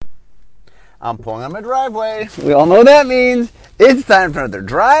I'm pulling on my driveway. We all know what that means. It's time for another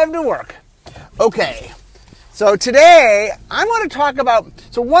drive to work. Okay, so today I'm going to talk about,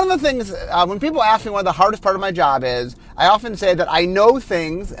 so one of the things, when people ask me what the hardest part of my job is, I often say that I know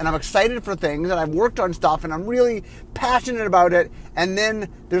things and I'm excited for things and I've worked on stuff and I'm really passionate about it, and then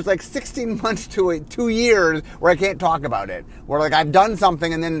there's like 16 months to 2 years where I can't talk about it, where like I've done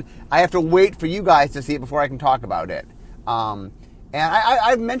something and then I have to wait for you guys to see it before I can talk about it. And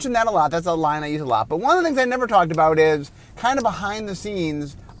I've mentioned that a lot. That's a line I use a lot. But one of the things I never talked about is kind of behind the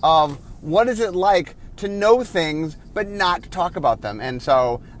scenes of what is it like to know things but not to talk about them. And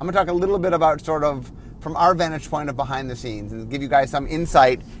so I'm going to talk a little bit about sort of from our vantage point of behind the scenes and give you guys some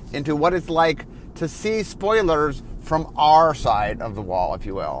insight into what it's like to see spoilers from our side of the wall, if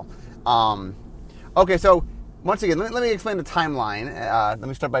you will. Okay, so once again, let me explain the timeline. Let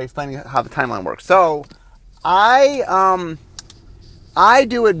me start by explaining how the timeline works. So I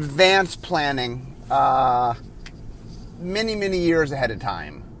do advanced planning many years ahead of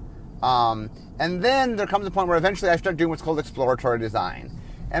time. And then there comes a point where eventually I start doing what's called exploratory design.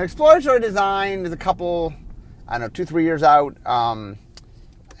 And exploratory design is a couple, 2-3 years out.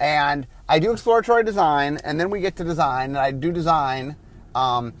 And I do exploratory design, and then we get to design, and I do design.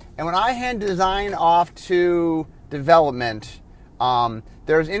 And when I hand design off to development,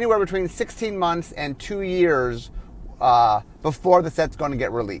 there's anywhere between 16 months and 2 years before the set's going to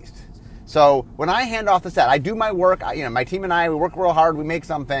get released. So when I hand off the set, I do my work. My team and I, we work real hard. We make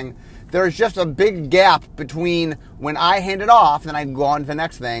something. There's just a big gap between when I hand it off and I go on to the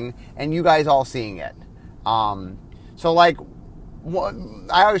next thing, and you guys all seeing it. So like,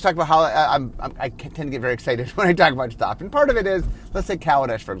 I always talk about how I tend to get very excited when I talk about stuff, and part of it is, let's say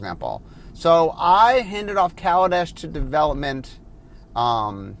Kaladesh, for example. So I handed off Kaladesh to development.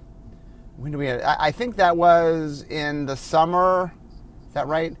 When do we? I think that was in the summer. Is that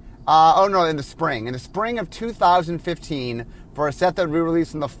right? In the spring. In the spring of 2015 for a set that we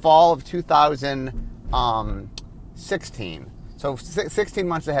released in the fall of 2016. So 16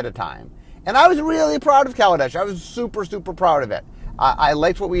 months ahead of time. And I was really proud of Kaladesh. I was super proud of it. I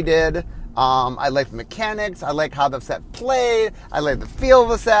liked what we did. I liked the mechanics. I liked how the set played. I liked the feel of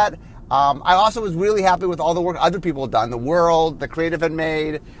the set. I also was really happy with all the work other people had done. The world, the creative had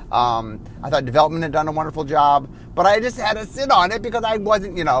made. I thought development had done a wonderful job. But I just had to sit on it because I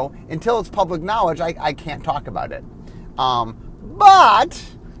wasn't, until it's public knowledge, I can't talk about it. But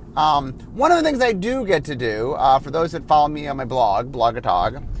one of the things I do get to do, for those that follow me on my blog,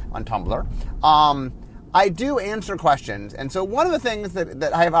 Blogatog, on Tumblr, I do answer questions. And so one of the things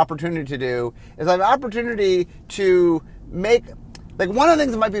that I have opportunity to do is I have opportunity to make... Like, one of the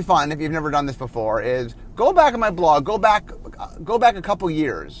things that might be fun, if you've never done this before, is go back on my blog, go back a couple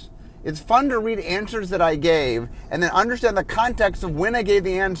years. It's fun to read answers that I gave and then understand the context of when I gave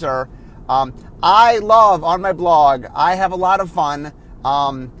the answer. I love, on my blog, I have a lot of fun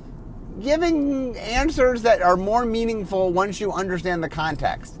giving answers that are more meaningful once you understand the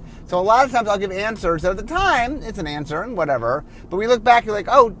context. So a lot of times I'll give answers that at the time, it's an answer and whatever, but we look back, you're like,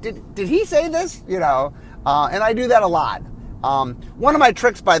 oh, did he say this? And I do that a lot. One of my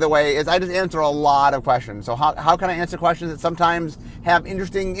tricks, by the way, is I just answer a lot of questions. So how can I answer questions that sometimes have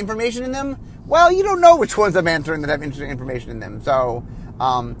interesting information in them? Well, you don't know which ones I'm answering that have interesting information in them. So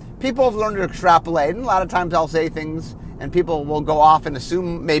people have learned to extrapolate, and a lot of times I'll say things and people will go off and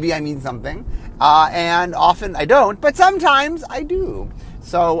assume maybe I mean something. And often I don't, but sometimes I do.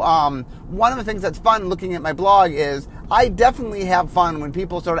 So one of the things that's fun looking at my blog is I definitely have fun when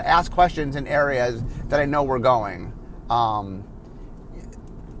people sort of ask questions in areas that I know we're going.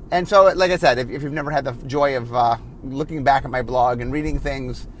 And so, like I said, if you've never had the joy of looking back at my blog and reading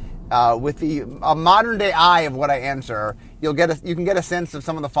things with the modern day eye of what I answer, you can get a sense of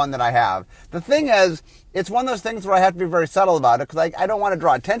some of the fun that I have. The thing is, it's one of those things where I have to be very subtle about it because I don't want to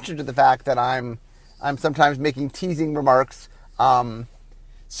draw attention to the fact that I'm sometimes making teasing remarks.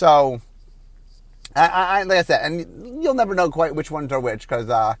 So, like I said, and you'll never know quite which ones are which because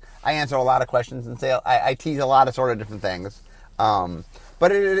I answer a lot of questions and say I tease a lot of sort of different things.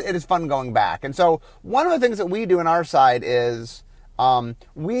 But it is fun going back. And so one of the things that we do on our side is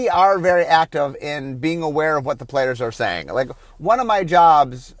we are very active in being aware of what the players are saying. Like one of my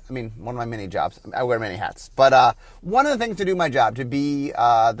jobs, one of my many jobs, I wear many hats, but one of the things to do my job, to be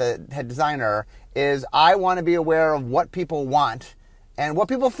the head designer, is I want to be aware of what people want and what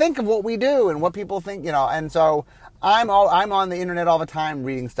people think of what we do and what people think, and so I'm on the internet all the time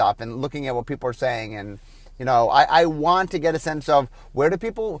reading stuff and looking at what people are saying and, I want to get a sense of what are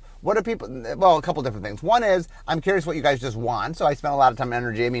people, well, a couple different things. One is, I'm curious what you guys just want, so I spend a lot of time and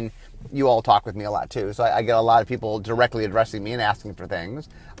energy. I mean, you all talk with me a lot too, so I get a lot of people directly addressing me and asking for things.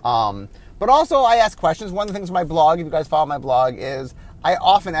 But also, I ask questions. One of the things on my blog, if you guys follow my blog, is I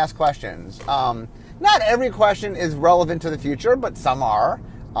often ask questions. Not every question is relevant to the future, but some are.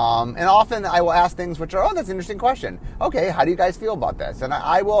 And often I will ask things which are, oh, that's an interesting question. Okay, how do you guys feel about this? And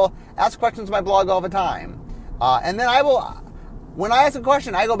I will ask questions on my blog all the time. And then when I ask a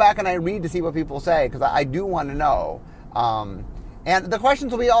question, I go back and I read to see what people say, because I do want to know. And the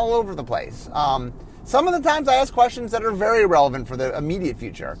questions will be all over the place. Some of the times I ask questions that are very relevant for the immediate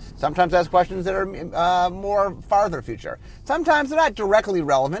future. Sometimes I ask questions that are more farther future. Sometimes they're not directly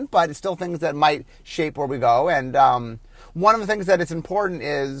relevant, but it's still things that might shape where we go. And one of the things that is important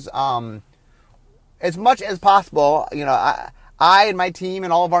is, as much as possible, I and my team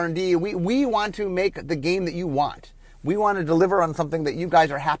and all of R&D, we want to make the game that you want. We want to deliver on something that you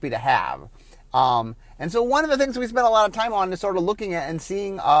guys are happy to have. And so one of the things we spend a lot of time on is sort of looking at and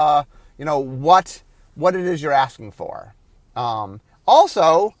seeing, what it is you're asking for.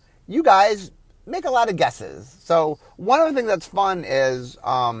 Also, you guys make a lot of guesses. So one of the things that's fun is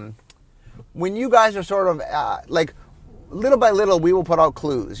when you guys are sort of little by little, we will put out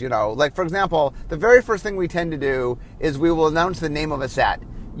clues, Like, for example, the very first thing we tend to do is we will announce the name of a set.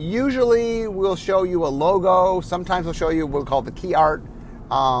 Usually, we'll show you a logo. Sometimes we'll show you what we call the key art.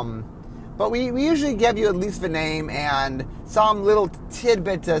 But we usually give you at least the name and some little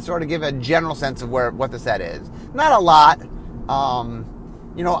tidbit to sort of give a general sense of what the set is. Not a lot.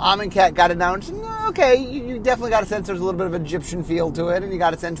 Amonkhet got announced. Okay, you definitely got a sense there's a little bit of Egyptian feel to it, and you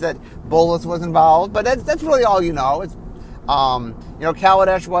got a sense that Bolas was involved. But that's really all you know. It's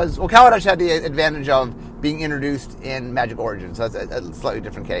Kaladesh had the advantage of being introduced in Magic Origins, so that's a slightly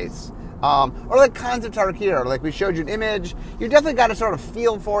different case. Or like Khans of Tarkir, like we showed you an image. You definitely got a sort of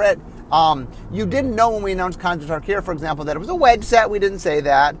feel for it. You didn't know when we announced Khans of Tarkir, for example, that it was a wedge set. We didn't say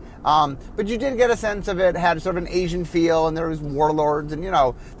that. But you did get a sense of it, had sort of an Asian feel, and there was warlords, and,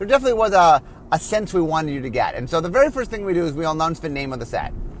 there definitely was a sense we wanted you to get. And so the very first thing we do is we announce the name of the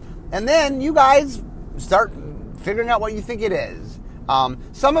set. And then you guys start figuring out what you think it is.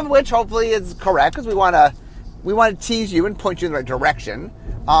 Some of which hopefully is correct, because we want to tease you and point you in the right direction.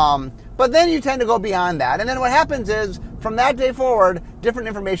 But then you tend to go beyond that. And then what happens is, from that day forward, different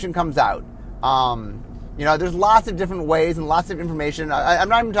information comes out. There's lots of different ways and lots of information. I'm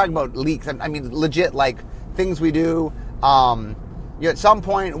not even talking about leaks. I mean, legit, like, things we do. At some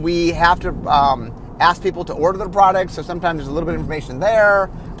point, we have to ask people to order the products, so sometimes there's a little bit of information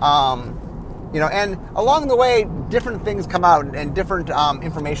there. And along the way, different things come out and different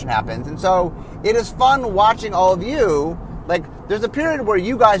information happens. And so it is fun watching all of you. Like, there's a period where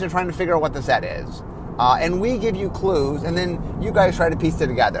you guys are trying to figure out what the set is. And we give you clues, and then you guys try to piece it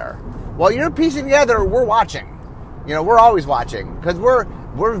together. While you're piecing together, we're watching. We're always watching, because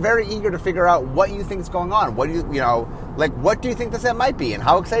we're very eager to figure out what you think is going on. What do what do you think the set might be, and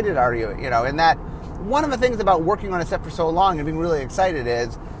how excited are you? And that, one of the things about working on a set for so long and being really excited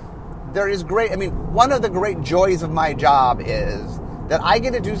is, one of the great joys of my job is that I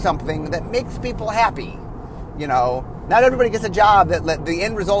get to do something that makes people happy. Not everybody gets a job that the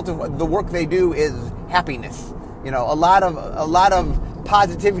end result of the work they do is happiness. A lot of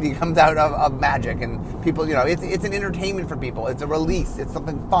positivity comes out of Magic, and people, it's an entertainment for people. It's a release. It's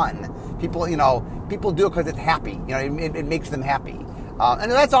something fun. People do it because it's happy. It makes them happy, and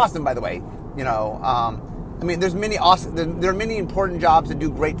that's awesome, by the way. There's there are many important jobs that do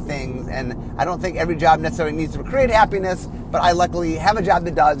great things, and I don't think every job necessarily needs to create happiness, but I luckily have a job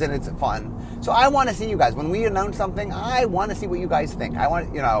that does, and it's fun. So I want to see you guys. When we announce something, I want to see what you guys think.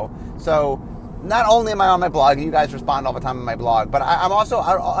 So not only am I on my blog, and you guys respond all the time on my blog, but I'm also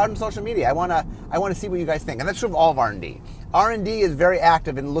out on social media. I want to see what you guys think, and that's true of all of R&D. R&D is very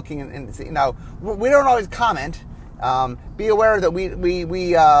active in looking and we don't always comment. Be aware that we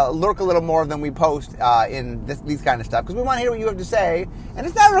lurk a little more than we post in these kind of stuff, because we want to hear what you have to say, and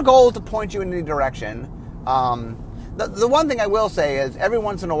it's not our goal to point you in any direction. The one thing I will say is, every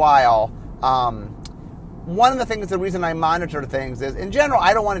once in a while, one of the things, the reason I monitor things is, in general,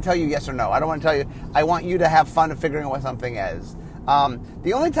 I don't want to tell you yes or no. I don't want to tell you, I want you to have fun of figuring out what something is.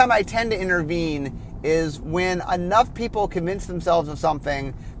 The only time I tend to intervene is when enough people convince themselves of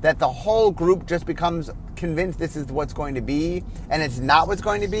something that the whole group just becomes convinced this is what's going to be, and it's not what's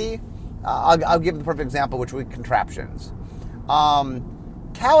going to be. I'll give the perfect example, which would be contraptions.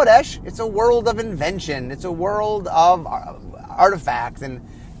 Kaladesh, it's a world of invention. It's a world of artifacts, and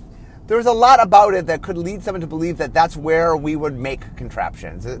there's a lot about it that could lead someone to believe that that's where we would make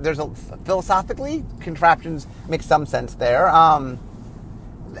contraptions. Philosophically, contraptions make some sense there.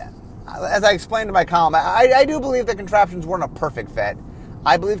 As I explained in my column, I do believe that contraptions weren't a perfect fit.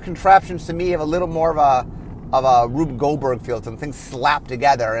 I believe contraptions, to me, have a little more of a Rube Goldberg feel, some things slapped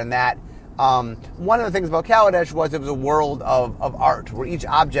together, and that one of the things about Kaladesh was it was a world of art, where each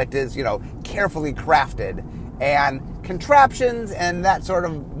object is, carefully crafted, and contraptions and that sort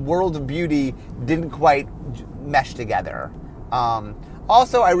of world of beauty didn't quite mesh together.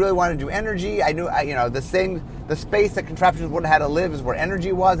 Also, I really wanted to do energy. I knew, the space that contraptions would have had to live is where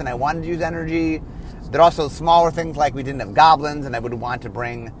energy was, and I wanted to use energy. There are also smaller things like we didn't have goblins, and I would want to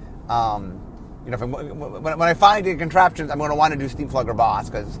bring, when I finally get contraptions, I'm going to want to do Steamflugger Boss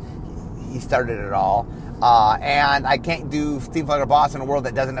because he started it all. And I can't do Steamflugger Boss in a world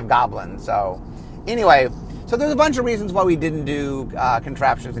that doesn't have goblins. So anyway, so there's a bunch of reasons why we didn't do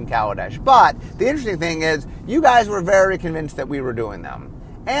contraptions in Kaladesh. But the interesting thing is, you guys were very convinced that we were doing them.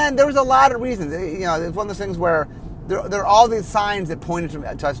 And there was a lot of reasons. It's one of those things where there are all these signs that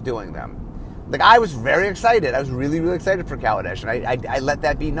pointed to us doing them. Like, I was very excited. I was really, really excited for Kaladesh, and I let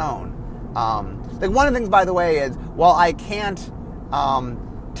that be known. One of the things, by the way, is while I can't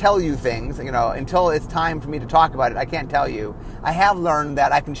tell you things, until it's time for me to talk about it, I can't tell you. I have learned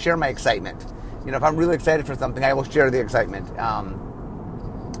that I can share my excitement. If I'm really excited for something, I will share the excitement.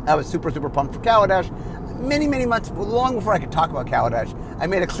 I was super, super pumped for Kaladesh. Many, many months, long before I could talk about Kaladesh, I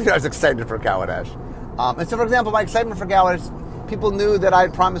made it clear I was excited for Kaladesh. And so, for example, my excitement for Kaladesh, people knew that I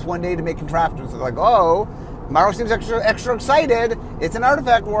had promised one day to make contraptions. So they're like, oh, Mario seems extra excited. It's an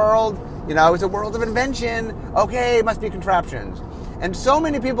artifact world. It's a world of invention. Okay, it must be contraptions. And so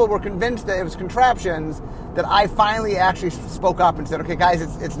many people were convinced that it was contraptions that I finally actually spoke up and said, okay, guys,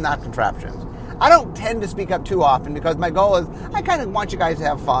 it's not contraptions. I don't tend to speak up too often because my goal is I kind of want you guys to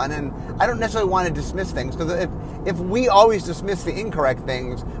have fun, and I don't necessarily want to dismiss things, because if we always dismiss the incorrect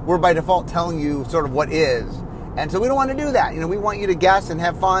things, we're by default telling you sort of what is. And so we don't want to do that. We want you to guess and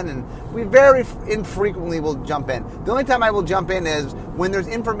have fun, and we very infrequently will jump in. The only time I will jump in is when there's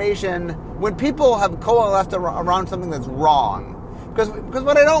information, when people have coalesced around something that's wrong. Because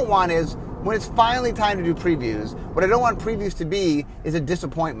what I don't want is, when it's finally time to do previews, what I don't want previews to be is a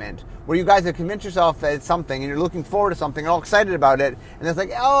disappointment, where you guys have convinced yourself that it's something, and you're looking forward to something, and all excited about it, and it's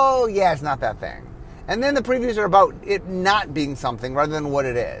like, oh, yeah, it's not that thing. And then the previews are about it not being something rather than what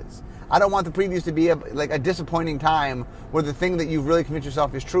it is. I don't want the previews to be a disappointing time where the thing that you've really convinced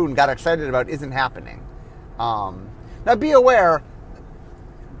yourself is true and got excited about isn't happening. Now, be aware,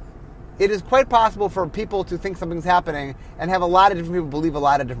 it is quite possible for people to think something's happening and have a lot of different people believe a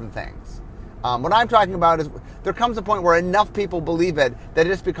lot of different things. What I'm talking about is there comes a point where enough people believe it that it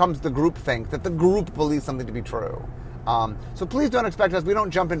just becomes the group think, that the group believes something to be true. So please don't expect us. We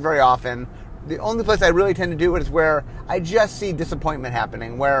don't jump in very often. The only place I really tend to do it is where I just see disappointment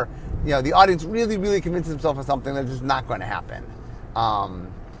happening, where the audience really, really convinces themselves of something that is not going to happen.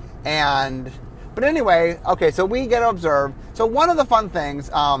 But anyway, okay, so we get to observe. So one of the fun things,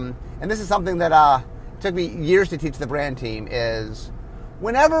 and this is something that took me years to teach the brand team, is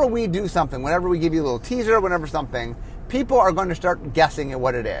whenever we do something, whenever we give you a little teaser, whenever something, people are going to start guessing at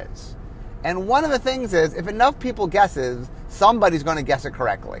what it is. And one of the things is, if enough people guesses, somebody's going to guess it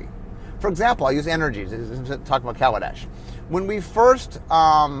correctly. For example, I'll use energy to talk about Kaladesh. When we first,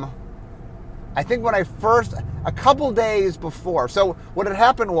 a couple days before, so what had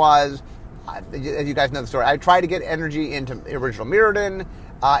happened was, as you guys know the story, I tried to get energy into original Mirrodin.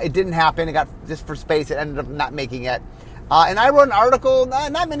 It didn't happen. It got, just for space, it ended up not making it. And I wrote an article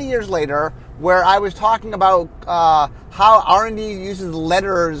not many years later where I was talking about how R&D uses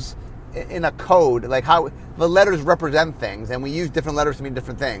letters in a code, like how the letters represent things, and we use different letters to mean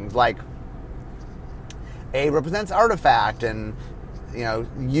different things. Like A represents artifact, and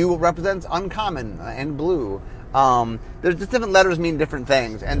U represents uncommon and blue. There's just different letters mean different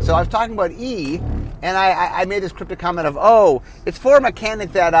things. And so I was talking about E, and I made this cryptic comment of, oh, it's for a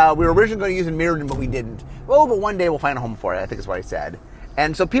mechanic that we were originally going to use in Mirrodin, but we didn't. Well, but one day we'll find a home for it, I think is what I said.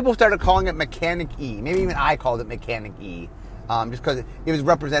 And so people started calling it Mechanic E. Maybe even I called it Mechanic E, just because it was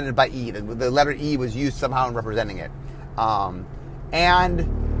represented by E. The letter E was used somehow in representing it. And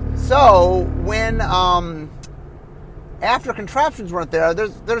so when, after contraptions weren't there,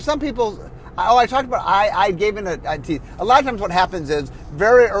 there's some people... I talked about, I gave in a lot of times what happens is,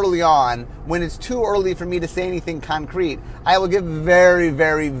 very early on, when it's too early for me to say anything concrete, I will give very,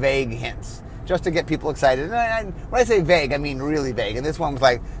 very vague hints, just to get people excited. And when I say vague, I mean really vague. And this one was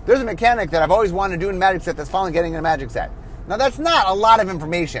like, there's a mechanic that I've always wanted to do in Magic Set that's finally getting in a Magic Set. Now that's not a lot of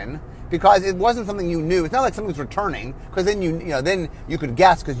information, because it wasn't something you knew. It's not like something's returning, because then then you could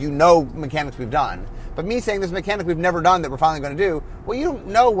guess because you know mechanics we've done. But me saying this mechanic we've never done that we're finally going to do, well, you don't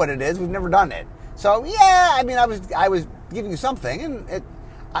know what it is. We've never done it. So yeah, I mean, I was giving you something, and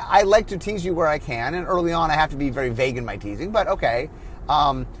I like to tease you where I can. And early on, I have to be very vague in my teasing, but okay.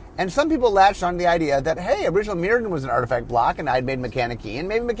 And some people latched on to the idea that, hey, original Mirrodin was an artifact block, and I'd made Mechanic E, and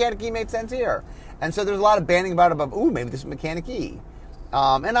maybe Mechanic E made sense here. And so there's a lot of banning about it, ooh, maybe this is Mechanic E.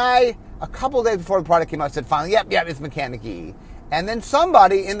 And I, a couple of days before the product came out, said finally, yep, it's Mechanic E. And then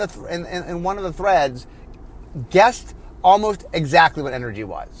somebody in one of the threads guessed almost exactly what energy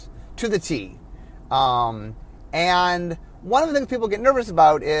was, to the T. And one of the things people get nervous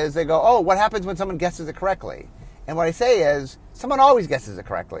about is they go, oh, what happens when someone guesses it correctly? And what I say is, someone always guesses it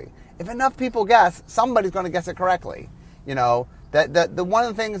correctly. If enough people guess, somebody's going to guess it correctly. That one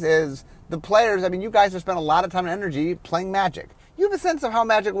of the things is the players, I mean, you guys have spent a lot of time and energy playing Magic. You have a sense of how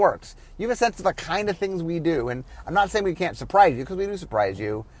Magic works. You have a sense of the kind of things we do. And I'm not saying we can't surprise you, because we do surprise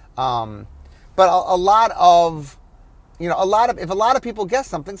you. But if a lot of people guess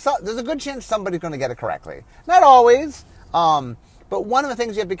something, there's a good chance somebody's going to get it correctly. Not always. But one of the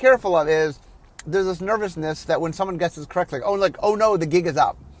things you have to be careful of is there's this nervousness that when someone guesses correctly, oh no, the gig is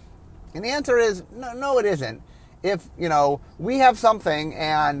up. And the answer is, no, it isn't. If, we have something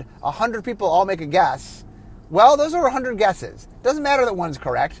and 100 people all make a guess, well, those are 100 guesses. Doesn't matter that one's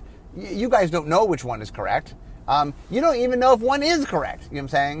correct. You guys don't know which one is correct. You don't even know if one is correct. You know what I'm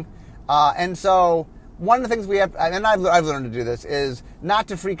saying? And so one of the things we have, and I've learned to do this, is not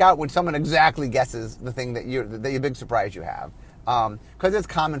to freak out when someone exactly guesses the thing the big surprise you have. Because it's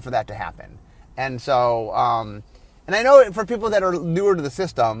common for that to happen. And so, and I know for people that are newer to the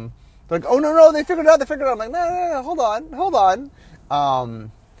system, they're like, oh, no, they figured it out. I'm like, no, hold on.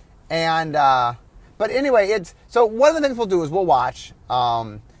 But anyway, so one of the things we'll do is we'll watch,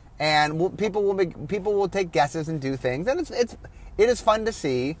 and people will take guesses and do things, and it is fun to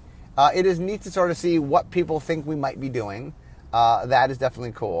see. It is neat to sort of see what people think we might be doing. That is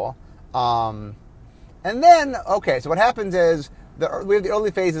definitely cool. And then, okay, so what happens is we have the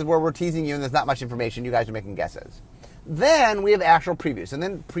early phases where we're teasing you and there's not much information. You guys are making guesses. Then we have actual previews, and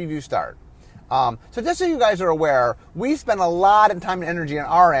then previews start. So just so you guys are aware, we spend a lot of time and energy on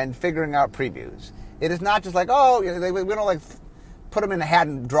our end figuring out previews. It is not just like, we don't like put them in a hat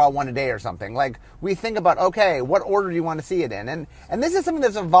and draw one a day or something. Like, we think about, okay, what order do you want to see it in? And this is something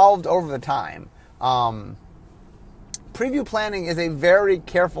that's evolved over the time. Preview planning is a very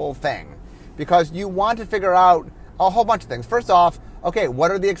careful thing because you want to figure out a whole bunch of things. First off, okay,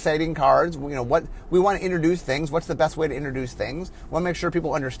 what are the exciting cards? What we want to introduce things. What's the best way to introduce things? We want to make sure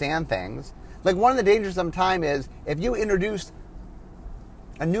people understand things. Like, one of the dangers sometimes is if you introduce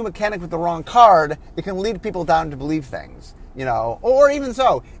a new mechanic with the wrong card, it can lead people down to believe things. Or even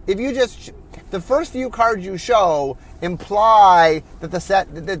so, if you just, the first few cards you show imply that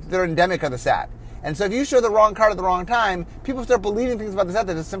that they're endemic of the set. And so if you show the wrong card at the wrong time, people start believing things about the set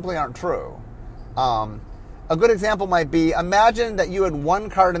that just simply aren't true. A good example might be, imagine that you had one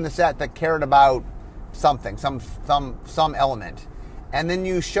card in the set that cared about something, some element, and then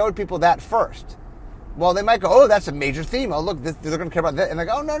you showed people that first. Well, they might go, oh, that's a major theme. Oh, look, they're going to care about that. And they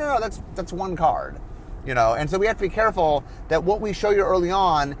go, oh, no, that's one card. And so we have to be careful that what we show you early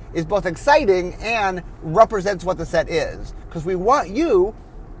on is both exciting and represents what the set is. Because we want you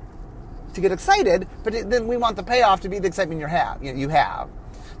to get excited, but then we want the payoff to be the excitement you have.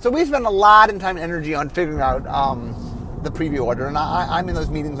 So we spend a lot of time and energy on figuring out the preview order, and I'm in those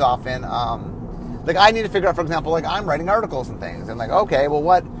meetings often. Like, I need to figure out, for example, like, I'm writing articles and things, and like, okay, well,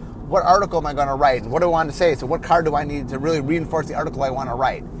 what article am I going to write, and what do I want to say? So what card do I need to really reinforce the article I want to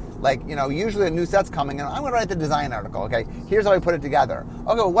write? Like, usually a new set's coming, and I'm going to write the design article, okay? Here's how I put it together.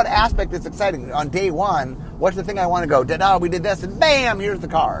 Okay, well, what aspect is exciting? On day one, what's the thing I want to go, we did this, and bam, here's the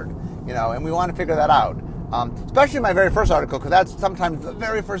card. And we want to figure that out. Especially my very first article, because that's sometimes the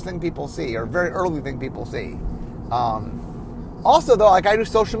very first thing people see, or very early thing people see. Also, though, like, I do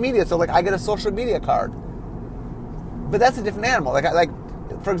social media, so, like, I get a social media card. But that's a different animal. Like,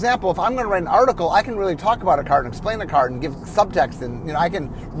 for example, if I'm going to write an article, I can really talk about a card and explain the card and give subtext, and I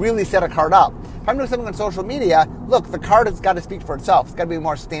can really set a card up. If I'm doing something on social media, look, the card has got to speak for itself. It's got to be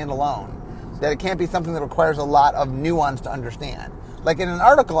more standalone. That it can't be something that requires a lot of nuance to understand. Like, in an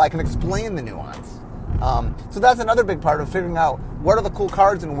article, I can explain the nuance. So that's another big part of figuring out what are the cool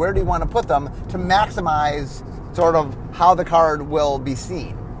cards and where do you want to put them to maximize sort of how the card will be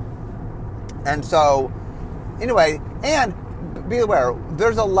seen. And so, anyway, and be aware,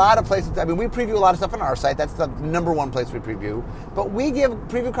 there's a lot of places. I mean, we preview a lot of stuff on our site. That's the number one place we preview. But we give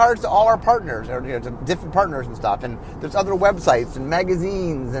preview cards to all our partners, or to different partners and stuff. And there's other websites and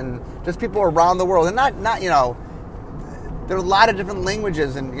magazines and just people around the world. And not there are a lot of different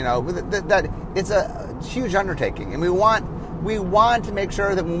languages, and that it's a huge undertaking. And we want to make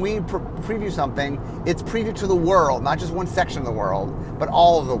sure that when we preview something, it's previewed to the world, not just one section of the world, but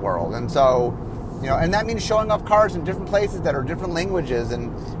all of the world. And so, and that means showing off cards in different places that are different languages.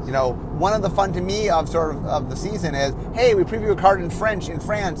 And, one of the fun to me of the season is, hey, we preview a card in French in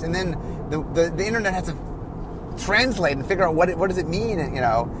France, and then the internet has to translate and figure out what does it mean. And,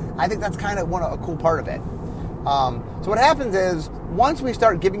 I think that's kind of a cool part of it. So what happens is, once we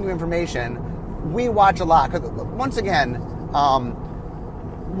start giving you information, we watch a lot. Because once again,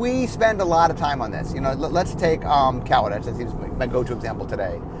 we spend a lot of time on this. Let's take Kaladesh. That's my go-to example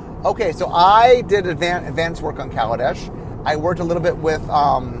today. Okay, so I did advanced work on Kaladesh. I worked a little bit with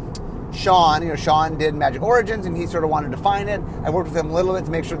Sean. Sean did Magic Origins, and he sort of wanted to define it. I worked with him a little bit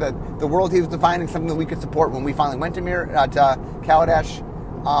to make sure that the world he was defining something that we could support when we finally went to Kaladesh.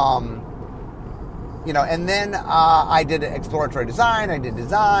 And then I did exploratory design. I did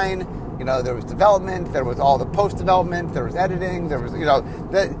design. There was development. There was all the post-development. There was editing. There was,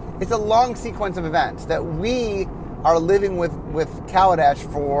 it's a long sequence of events that we are living with Kaladesh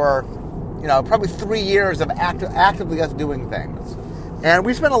for, probably 3 years of actively us doing things. And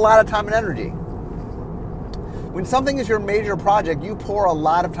we spend a lot of time and energy. When something is your major project, you pour a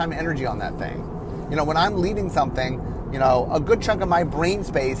lot of time and energy on that thing. When I'm leading something, a good chunk of my brain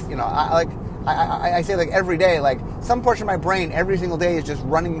space, I say every day, some portion of my brain every single day is just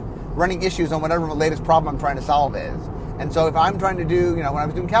running issues on whatever the latest problem I'm trying to solve is. And so if I'm trying to do, when I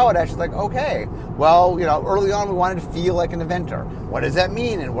was doing Kaladesh, it's okay, well, early on we wanted to feel like an inventor. What does that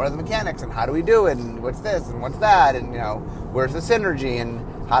mean? And what are the mechanics? And how do we do it? And what's this? And what's that? And, where's the synergy?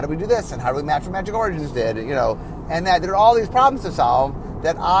 And how do we do this? And how do we match what Magic Origins did? And that there are all these problems to solve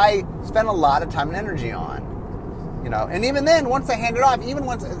that I spend a lot of time and energy on. And even then, once I hand it off, even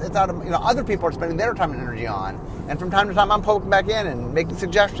once it's out of, other people are spending their time and energy on. And from time to time, I'm poking back in and making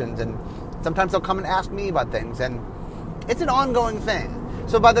suggestions. And sometimes they'll come and ask me about things. And it's an ongoing thing.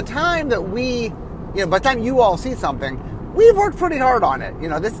 So by the time that by the time you all see something, we've worked pretty hard on it.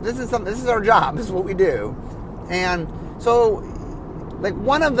 This is our job. This is what we do. And so,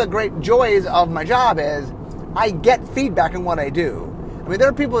 one of the great joys of my job is I get feedback on what I do. I mean, there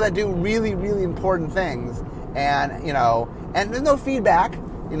are people that do really, really important things. And, and there's no feedback,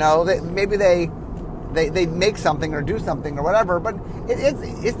 maybe they make something or do something or whatever, but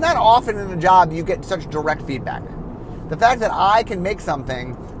it's not often in a job you get such direct feedback. The fact that I can make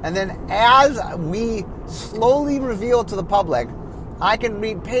something, and then as we slowly reveal to the public, I can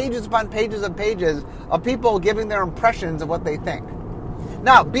read pages upon pages of people giving their impressions of what they think.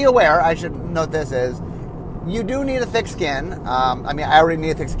 Now, be aware, I should note this is, you do need a thick skin. I already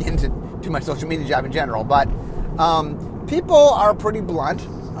need a thick skin to do my social media job in general, but people are pretty blunt.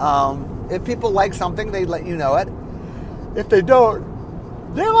 If people like something, they let you know it. If they don't,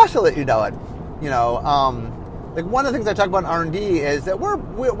 they'll also let you know it. One of the things I talk about in R&D is that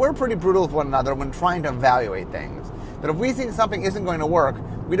we're pretty brutal with one another when trying to evaluate things. That if we think something isn't going to work,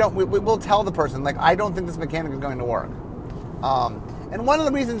 we'll tell the person, I don't think this mechanic is going to work. And one of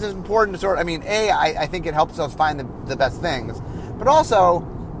the reasons it's important to I think it helps us find the best things, but also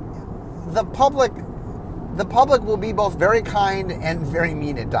the public will be both very kind and very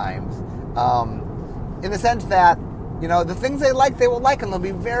mean at times, in the sense that the things they will like, and they'll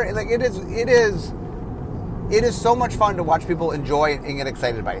be very it is so much fun to watch people enjoy and get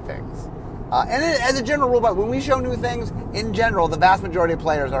excited by things. As a general rule, but when we show new things, in general, the vast majority of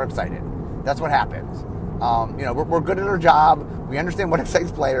players are excited. That's what happens. We're good at our job. We understand what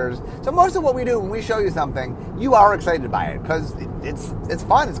excites players. So most of what we do when we show you something, you are excited by it because it's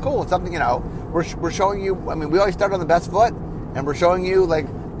fun. It's cool. It's something, we're showing you. I mean, we always start on the best foot, and we're showing you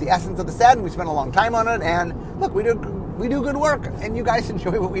the essence of the set, and we spend a long time on it. And look, we do good work, and you guys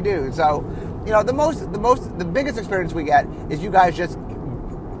enjoy what we do. So, the biggest experience we get is you guys just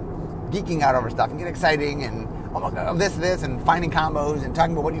geeking out over stuff and get exciting and oh my God, this and finding combos and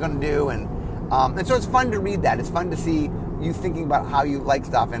talking about what you're going to do and so it's fun to read that. It's fun to see you thinking about how you like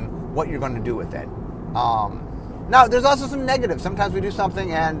stuff and what you're going to do with it. Now, there's also some negatives. Sometimes we do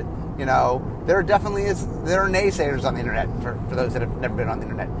something and, there are naysayers on the internet for those that have never been on the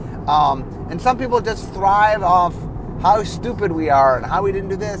internet. And some people just thrive off how stupid we are and how we didn't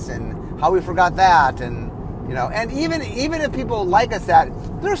do this and how we forgot that. And, and even if people like us that,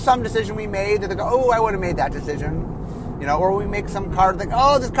 there's some decision we made that they go, oh, I would have made that decision. or we make some card like,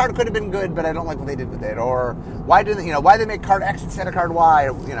 oh, this card could have been good, but I don't like what they did with it, or why they make card X instead of card Y,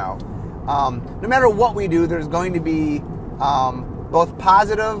 no matter what we do, there's going to be both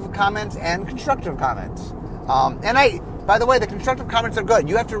positive comments and constructive comments. By the way, the constructive comments are good.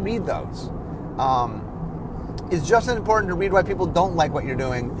 You have to read those. It's just as important to read why people don't like what you're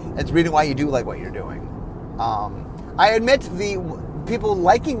doing as reading why you do like what you're doing. I admit the people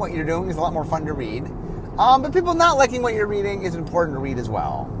liking what you're doing is a lot more fun to read, but people not liking what you're reading is important to read as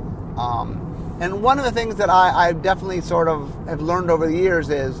well. And one of the things that I definitely sort of have learned over the years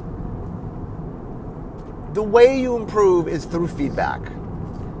is the way you improve is through feedback.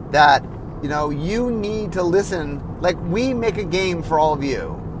 That, you need to listen. Like, we make a game for all of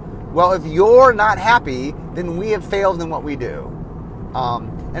you. Well, if you're not happy, then we have failed in what we do.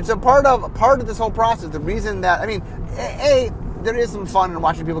 And so part of this whole process, the reason that, there is some fun in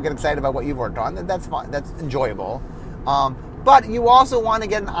watching people get excited about what you've worked on. That's fun. That's enjoyable. But you also want to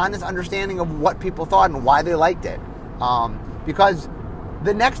get an honest understanding of what people thought and why they liked it. Because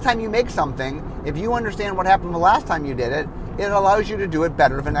the next time you make something, if you understand what happened the last time you did it, it allows you to do it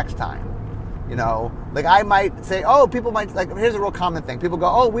better the next time. Like I might say, people might, like, here's a real common thing. People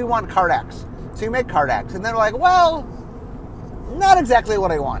go, we want card X. So you make card X. And they're like, well, not exactly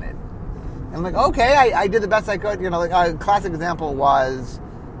what I wanted. And I'm like, okay, I did the best I could. Like a classic example was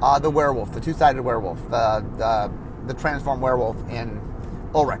the werewolf, the two-sided werewolf, the transformed werewolf in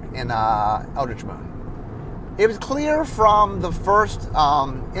Ulrich, in Eldritch Moon. It was clear from the first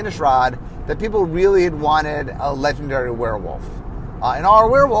Innistrad that people really had wanted a legendary werewolf. And our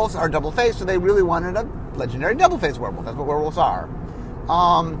werewolves are double-faced, so they really wanted a legendary double-faced werewolf. That's what werewolves are.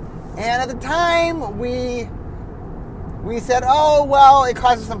 And at the time, we said, it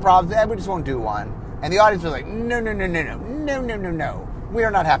causes some problems, and we just won't do one. And the audience was like, no. We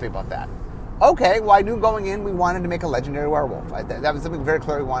are not happy about that. Okay, well, I knew going in we wanted to make a legendary werewolf. That was something very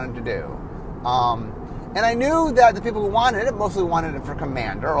clear we wanted to do. And I knew that the people who wanted it mostly wanted it for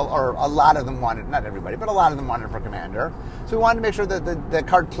Commander, or a lot of them wanted, not everybody, but a lot of them wanted it for Commander. So we wanted to make sure that the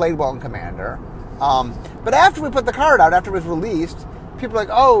card played well in Commander. But after we put the card out, after it was released, people were like,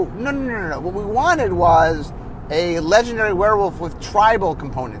 no. What we wanted was a legendary werewolf with tribal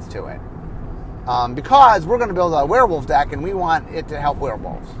components to it. Because we're going to build a werewolf deck and we want it to help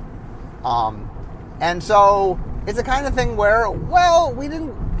werewolves. And so it's the kind of thing where,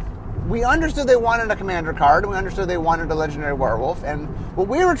 we understood they wanted a commander card, and we understood they wanted a legendary werewolf, and what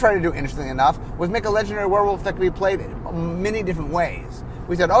we were trying to do, interestingly enough, was make a legendary werewolf that could be played many different ways.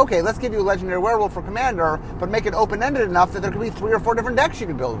 We said, okay, let's give you a legendary werewolf for commander, but make it open-ended enough that there could be 3 or 4 different decks you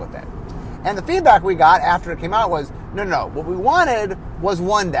could build with it. And the feedback we got after it came out was, no, what we wanted was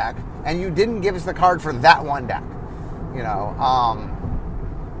one deck, and you didn't give us the card for that one deck.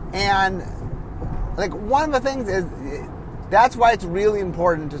 And like one of the things is, that's why it's really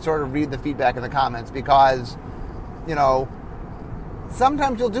important to sort of read the feedback in the comments, because,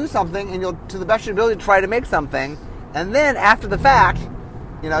 sometimes you'll do something and you'll, to the best of your ability, try to make something, and then after the fact,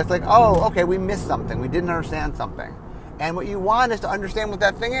 it's like, okay, we missed something, we didn't understand something. And what you want is to understand what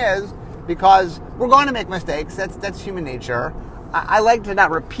that thing is, because we're going to make mistakes. That's human nature. I like to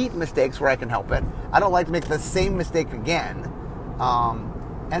not repeat mistakes where I can help it. I don't like to make the same mistake again.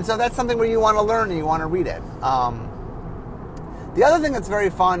 And so that's something where you want to learn and you want to read it. The other thing that's very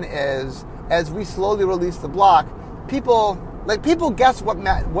fun is, as we slowly release the block, people guess what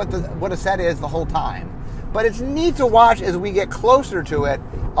a set is the whole time. But it's neat to watch as we get closer to it,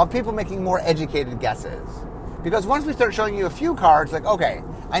 of people making more educated guesses. Because once we start showing you a few cards, like, okay,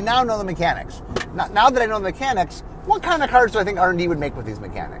 I now know the mechanics. Now that I know the mechanics, what kind of cards do I think R&D would make with these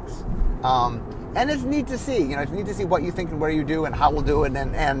mechanics? And it's neat to see. It's neat to see what you think and where you do and how we'll do it.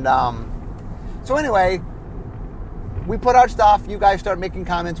 So anyway, we put out stuff. You guys start making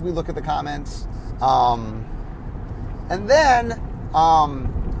comments. We look at the comments. And then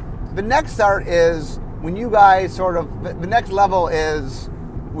the next start is when you guys the next level is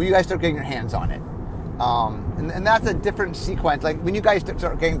when you guys start getting your hands on it. And that's a different sequence, like when you guys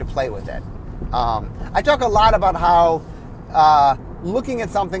start getting to play with it. I talk a lot about how looking at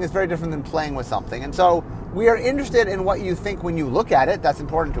something is very different than playing with something. And so we are interested in what you think when you look at it. That's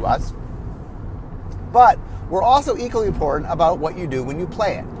important to us. But we're also equally important about what you do when you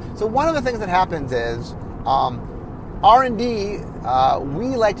play it. So one of the things that happens is R&D,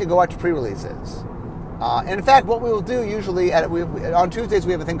 we like to go out to pre-releases. And in fact, what we will do usually, on Tuesdays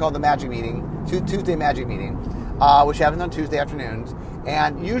we have a thing called the Magic Meeting, Tuesday Magic Meeting, which happens on Tuesday afternoons.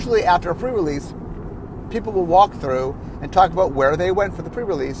 And usually after a pre-release, people will walk through and talk about where they went for the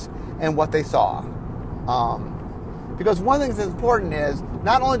pre-release and what they saw. Because one thing that's important is,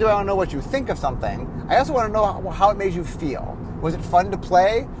 not only do I want to know what you think of something, I also want to know how it made you feel. Was it fun to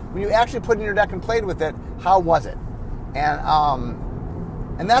play? When you actually put it in your deck and played with it, how was it? And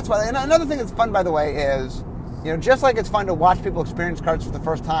that's why. And another thing that's fun, by the way, is, just like it's fun to watch people experience cards for the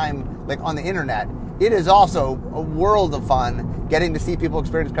first time, like on the internet, it is also a world of fun getting to see people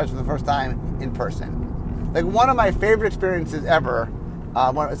experience cards for the first time in person. Like, one of my favorite experiences ever,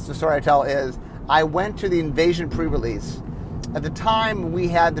 it's the story I tell, is I went to the Invasion pre-release. At the time, we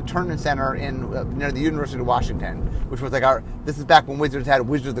had the Tournament Center near the University of Washington, which was like this is back when Wizards had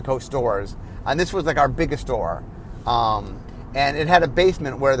Wizards of the Coast stores, and this was like our biggest store. And it had a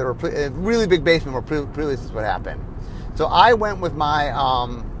basement where there were a really big basement where pre-releases would happen. So I went with my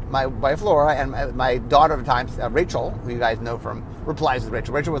my wife Laura and my daughter at the time, Rachel, who you guys know from Replies with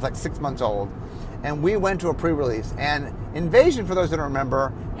Rachel. Rachel was like 6 months old, and we went to a pre-release. And Invasion, for those that don't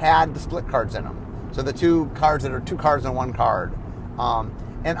remember, had the split cards in them. So the two cards that are 2 cards on 1 card.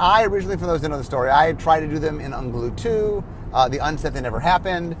 And I originally, for those that know the story, I had tried to do them in Unglued 2, the Unset that never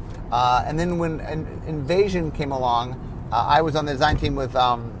happened. And then when Invasion came along, I was on the design team with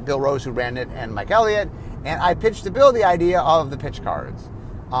Bill Rose, who ran it, and Mike Elliott, and I pitched to Bill the idea of the pitch cards.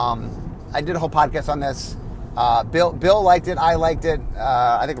 I did a whole podcast on this. Bill liked it, I liked it,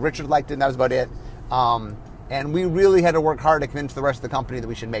 I think Richard liked it, and that was about it. And we really had to work hard to convince the rest of the company that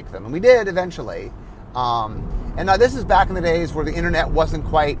we should make them. And we did eventually. And now this is back in the days where the internet wasn't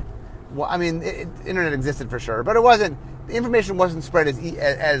quite, internet existed for sure, but the information wasn't spread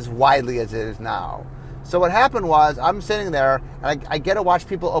as widely as it is now. So what happened was, I'm sitting there, and I get to watch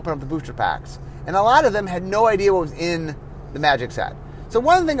people open up the booster packs. And a lot of them had no idea what was in the Magic set. So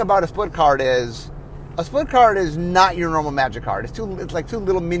one thing about a split card is not your normal Magic card. It's like 2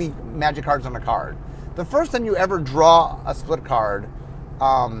 little mini Magic cards on a card. The first time you ever draw a split card,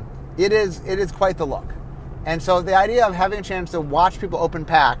 it is quite the look. And so the idea of having a chance to watch people open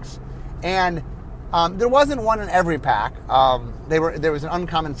packs, and there wasn't one in every pack. There was an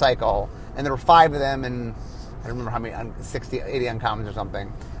uncommon cycle, and there were 5 of them, and I don't remember how many, 60, 80 uncommons or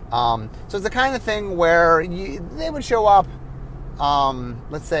something. So it's the kind of thing where they would show up,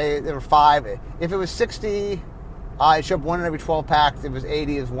 let's say there were 5. If it was 60, it'd show up 1 in every 12 packs. If it was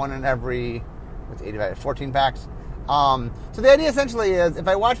 80, it was 1 in every, 14 packs. So the idea essentially is, if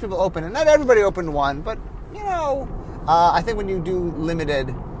I watch people open, and not everybody opened 1, but, I think when you do limited,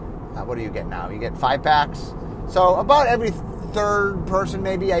 what do you get now? You get 5 packs. So about every 3rd person,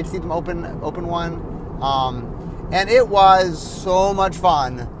 maybe, I'd see them open 1. And it was so much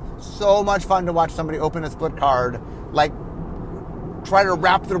fun to watch somebody open a split card, like try to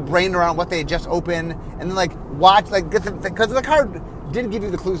wrap their brain around what they had just opened, and then watch, because the card didn't give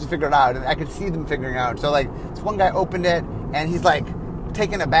you the clues to figure it out, and I could see them figuring it out. So this one guy opened it, and he's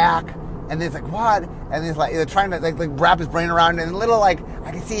taken aback, and he's like, what? And he's they're trying to wrap his brain around it, and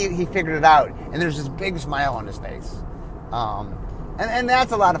I can see he figured it out, and there's this big smile on his face. And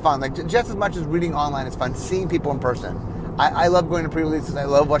that's a lot of fun. Just as much as reading online is fun, seeing people in person. I love going to pre-releases. I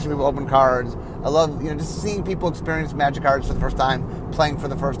love watching people open cards. I love just seeing people experience Magic cards for the first time, playing for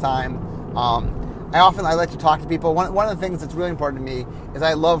the first time. I like to talk to people. One of the things that's really important to me is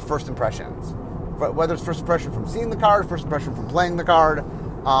I love first impressions. Whether it's first impression from seeing the card, first impression from playing the card.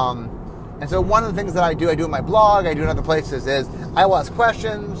 And so one of the things that I do in my blog, I do in other places, is I will ask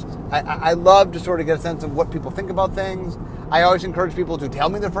questions. I love to sort of get a sense of what people think about things. I always encourage people to tell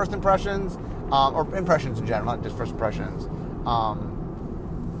me their first impressions, or impressions in general, not just first impressions.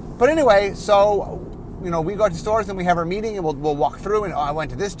 But anyway, so, we go to stores and we have our meeting, and we'll walk through, and I went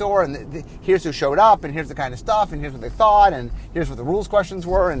to this store, and here's who showed up, and here's the kind of stuff, and here's what they thought, and here's what the rules questions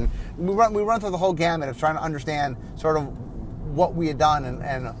were, and we run through the whole gamut of trying to understand sort of what we had done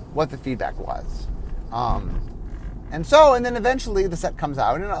and what the feedback was. And then eventually the set comes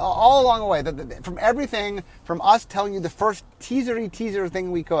out, and all along the way, from everything from us telling you the first teaser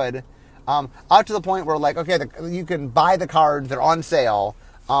thing we could, out to the point where you can buy the cards, they're on sale.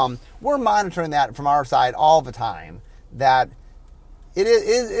 We're monitoring that from our side all the time. That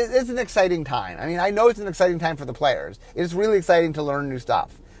it's an exciting time. I mean, I know it's an exciting time for the players. It's really exciting to learn new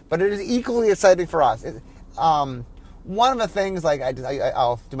stuff, but it is equally exciting for us. One of the things,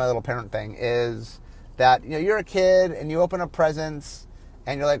 I'll do my little parent thing, is that you're a kid and you open up presents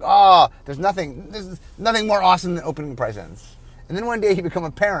and you're like, oh, there's nothing more awesome than opening presents. And then one day you become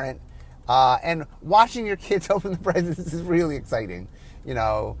a parent, and watching your kids open the presents is really exciting.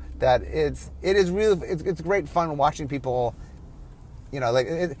 That it's great fun watching people.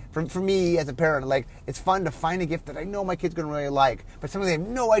 For me as a parent, it's fun to find a gift that I know my kid's going to really like, but something they have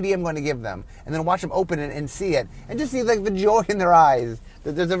no idea I'm going to give them, and then watch them open it and see it, and just see the joy in their eyes.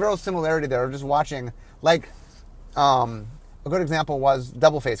 There's a real similarity there, just watching, A good example was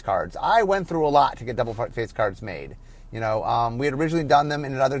double face cards. I went through a lot to get double face cards made. We had originally done them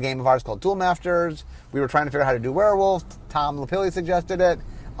in another game of ours called Duel Masters. We were trying to figure out how to do Werewolf. Tom Lapilli suggested it.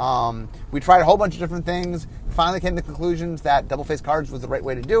 We tried a whole bunch of different things. Finally came to conclusions that double face cards was the right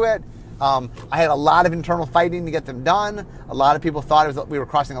way to do it. I had a lot of internal fighting to get them done. A lot of people thought we were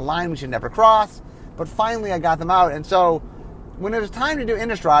crossing a line we should never cross. But finally I got them out. And so when it was time to do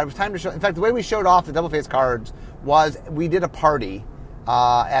Innistrad, it was time to show... In fact, the way we showed off the double face cards was we did a party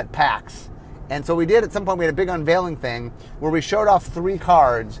at PAX. And so we did, at some point, we had a big unveiling thing where we showed off 3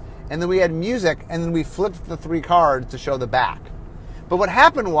 cards, and then we had music, and then we flipped the 3 cards to show the back. But what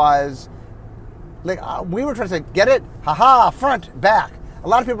happened was, we were trying to say, get it? Haha, front, back. A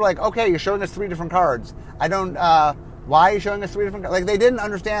lot of people were like, okay, you're showing us 3 different cards. Why are you showing us 3 different cards? They didn't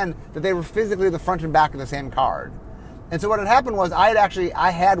understand that they were physically the front and back of the same card. And so what had happened was I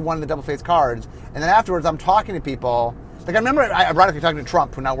had one of the double face cards, and then afterwards I'm talking to people. I remember ironically talking to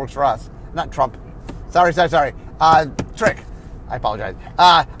Trump, who now works for us. Not Trump. Sorry. Trick. I apologize.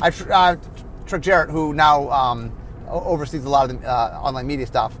 Trick Jarrett, who now oversees a lot of the online media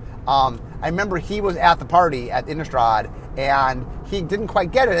stuff. I remember he was at the party at Innistrad, and he didn't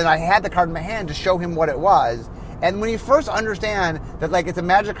quite get it, and I had the card in my hand to show him what it was. And when you first understand that it's a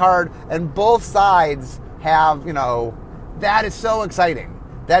Magic card and both sides have, that is so exciting.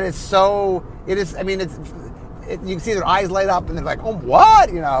 That is so, it is, you can see their eyes light up and they're like, oh, what?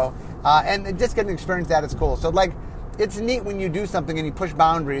 And just getting to experience that is cool. So it's neat when you do something and you push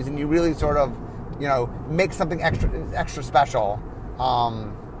boundaries and you really sort of, make something extra special.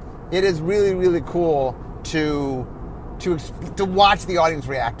 It is really, really cool to watch the audience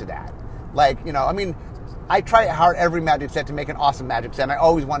react to that. I try hard every Magic set to make an awesome Magic set, and I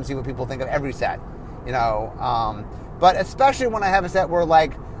always want to see what people think of every set. But especially when I have a set where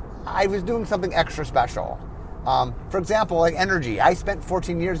I was doing something extra special. For example, Energy. I spent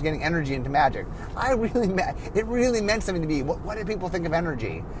 14 years getting Energy into Magic. It really meant something to me. What did people think of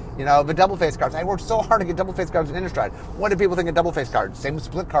Energy? The double face cards. I worked so hard to get double face cards in Innistrad. What did people think of double face cards? Same with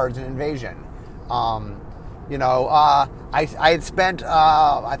split cards in Invasion. I had spent,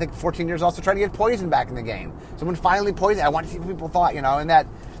 I think, 14 years also trying to get Poison back in the game. So when finally Poison, I wanted to see what people thought, and that,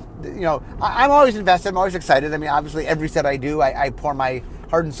 I'm always invested. I'm always excited. Obviously, every set I do, I pour my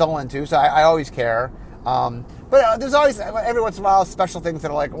heart and soul into, so I always care. But there's always, every once in a while, special things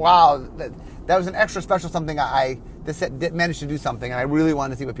that are like, wow, that was an extra special something. This set managed to do something, and I really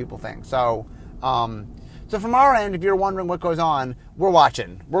want to see what people think. So from our end, if you're wondering what goes on, we're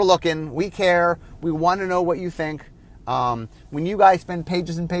watching, we're looking, we care, we want to know what you think. When you guys spend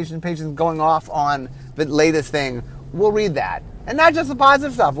pages and pages and pages going off on the latest thing, we'll read that. And not just the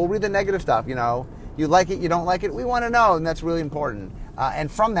positive stuff, we'll read the negative stuff, You like it, you don't like it, we want to know, and that's really important.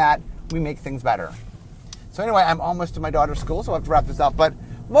 And from that, we make things better. So anyway, I'm almost to my daughter's school, so I'll have to wrap this up. But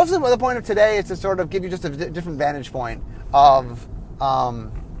mostly the point of today is to sort of give you just a different vantage point of...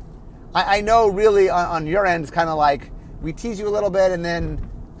 I know really on your end, it's kind of like we tease you a little bit and then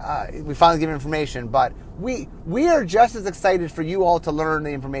we finally give information. But we are just as excited for you all to learn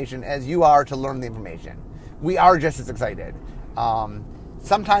the information as you are to learn the information. We are just as excited.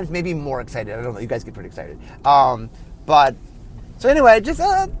 Sometimes maybe more excited. I don't know. You guys get pretty excited. But so anyway, just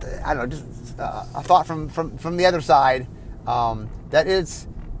I don't know, just a thought from the other side. That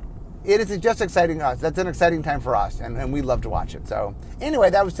it is just exciting to us. That's an exciting time for us, and we love to watch it. So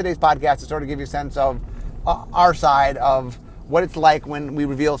anyway, that was today's podcast to sort of give you a sense of our side of what it's like when we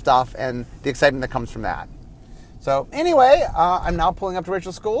reveal stuff and the excitement that comes from that. So anyway, I'm now pulling up to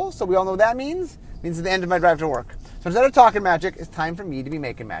Rachel's school, so we all know what that means. It means it's the end of my drive to work. So instead of talking magic, it's time for me to be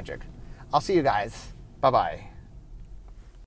making magic. I'll see you guys. Bye-bye.